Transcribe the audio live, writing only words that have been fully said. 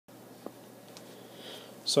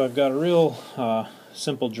So I've got a real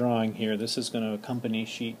simple drawing here. This is going to accompany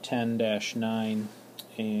sheet 10-9,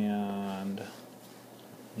 and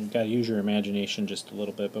you've got to use your imagination just a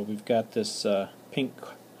little bit, but we've got this pink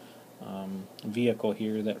vehicle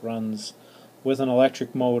here that runs with an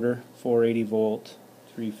electric motor, 480 volt,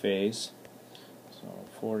 3-phase. So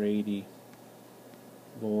 480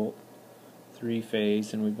 volt,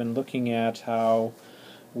 3-phase, and we've been looking at how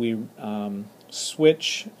we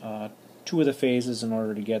switch two of the phases in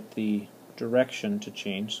order to get the direction to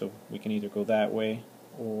change. So we can either go that way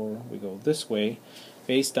or we go this way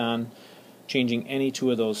based on changing any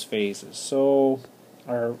two of those phases. So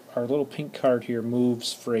our little pink card here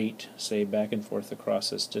moves freight, say, back and forth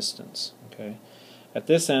across this distance. Okay. At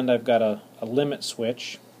this end I've got a limit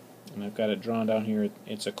switch, and I've got it drawn down here.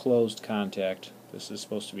 It's a closed contact. This is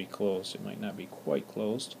supposed to be closed. It might not be quite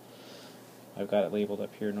closed. I've got it labeled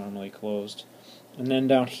up here, normally closed. And then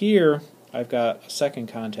down here I've got a second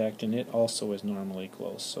contact, and it also is normally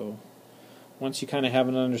closed. So once you kind of have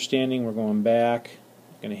an understanding, we're going back.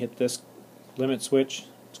 We're going to hit this limit switch.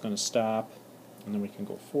 It's going to stop. And then we can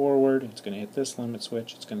go forward. It's going to hit this limit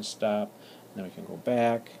switch. It's going to stop. And then we can go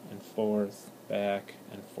back and forth, back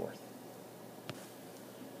and forth.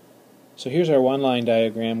 So here's our one-line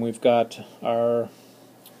diagram. We've got our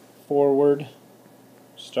forward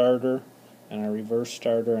starter and our reverse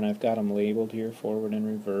starter, and I've got them labeled here, forward and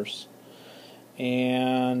reverse.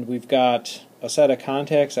 And we've got a set of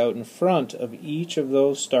contacts out in front of each of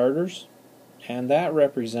those starters, and that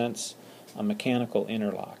represents a mechanical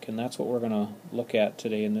interlock. And that's what we're going to look at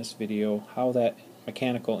today in this video, how that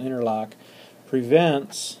mechanical interlock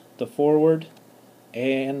prevents the forward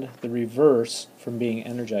and the reverse from being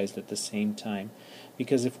energized at the same time.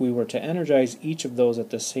 Because if we were to energize each of those at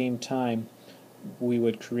the same time, we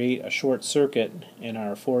would create a short circuit in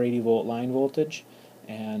our 480 volt line voltage,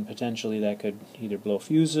 and potentially that could either blow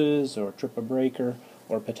fuses or trip a breaker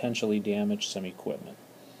or potentially damage some equipment.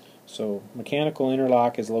 So mechanical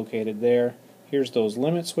interlock is located there. Here's those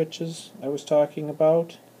limit switches I was talking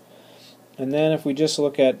about. And then if we just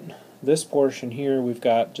look at this portion here, we've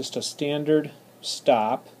got just a standard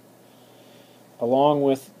stop along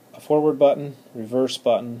with a forward button, reverse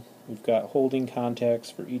button. We've got holding contacts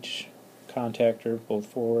for each contactor, both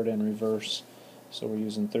forward and reverse. So we're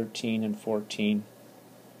using 13 and 14.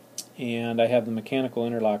 And I have the mechanical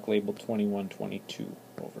interlock labeled 2122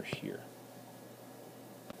 over here.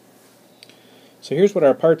 So here's what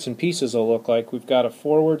our parts and pieces will look like. We've got a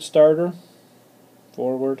forward starter,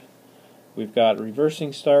 forward. We've got a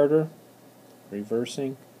reversing starter,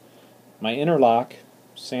 reversing. My interlock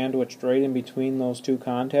sandwiched right in between those two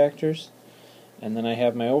contactors. And then I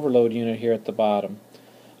have my overload unit here at the bottom.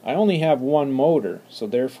 I only have one motor, so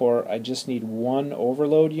therefore I just need one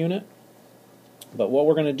overload unit. But what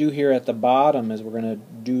we're going to do here at the bottom is we're going to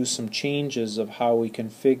do some changes of how we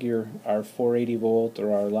configure our 480 volt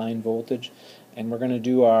or our line voltage, and we're going to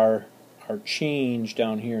do our change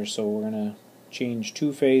down here. So we're going to change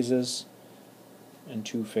 2 phases and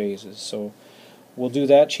 2 phases. So we'll do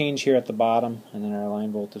that change here at the bottom, and then our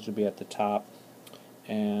line voltage will be at the top.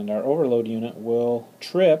 And our overload unit will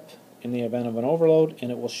trip in the event of an overload,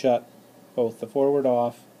 and it will shut both the forward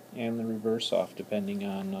off and the reverse off, depending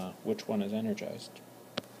on which one is energized.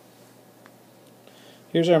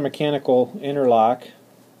 Here's our mechanical interlock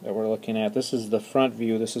that we're looking at. This is the front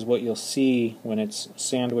view. This is what you'll see when it's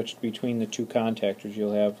sandwiched between the two contactors.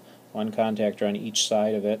 You'll have one contactor on each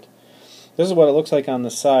side of it. This is what it looks like on the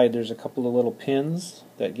side. There's a couple of little pins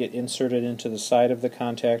that get inserted into the side of the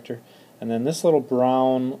contactor, and then this little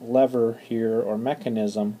brown lever here, or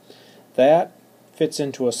mechanism, that fits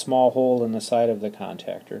into a small hole in the side of the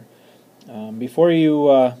contactor. Before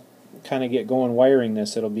you kind of get going wiring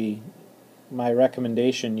this, it'll be my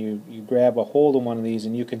recommendation you grab a hold of one of these,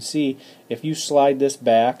 and you can see if you slide this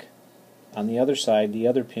back on the other side, the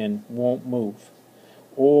other pin won't move.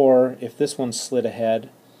 Or if this one's slid ahead,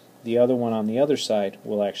 the other one on the other side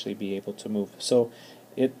will actually be able to move. So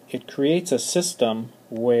it creates a system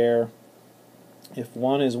where if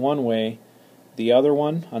one is one way, the other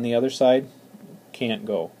one on the other side can't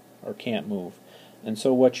go or can't move. And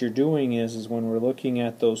so what you're doing is when we're looking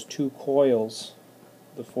at those two coils,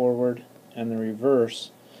 the forward and the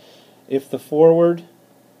reverse, if the forward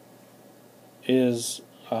is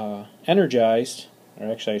energized, or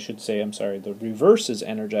actually I should say, I'm sorry, the reverse is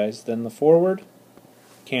energized, then the forward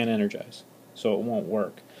can't energize, so it won't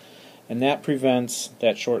work. And that prevents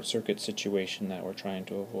that short circuit situation that we're trying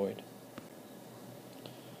to avoid.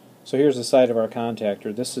 So here's the side of our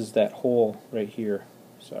contactor. This is that hole right here.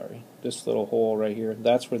 Sorry, this little hole right here.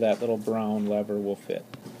 That's where that little brown lever will fit.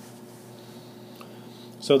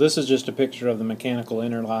 So this is just a picture of the mechanical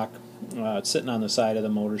interlock. It's sitting on the side of the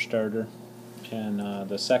motor starter, and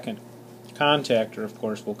the second contactor, of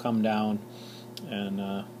course, will come down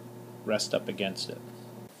and rest up against it.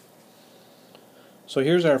 So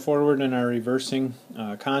here's our forward and our reversing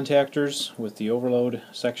contactors with the overload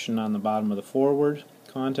section on the bottom of the forward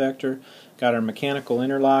contactor. Got our mechanical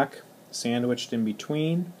interlock sandwiched in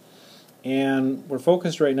between, and we're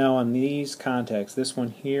focused right now on these contacts, this one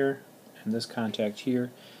here and this contact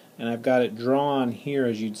here, and I've got it drawn here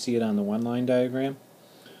as you'd see it on the one-line diagram.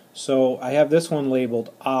 So I have this one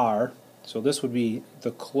labeled R, so this would be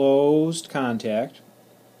the closed contact.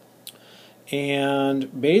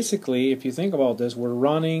 And basically, if you think about this, we're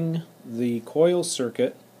running the coil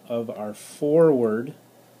circuit of our forward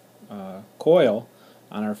coil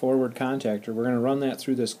on our forward contactor. We're going to run that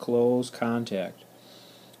through this closed contact.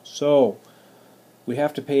 So we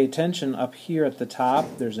have to pay attention up here at the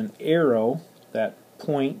top. There's an arrow that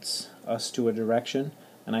points us to a direction,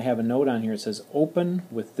 and I have a note on here. It says open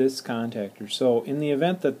with this contactor. So in the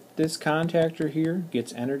event that this contactor here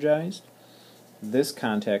gets energized, this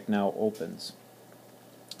contact now opens.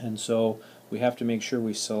 And so we have to make sure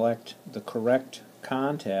we select the correct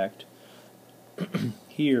contact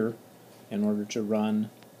here in order to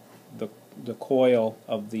run the coil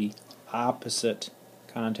of the opposite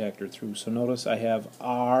contactor through. So notice I have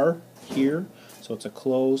R here, so it's a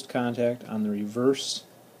closed contact on the reverse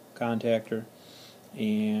contactor,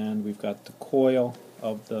 and we've got the coil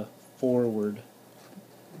of the forward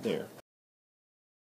there.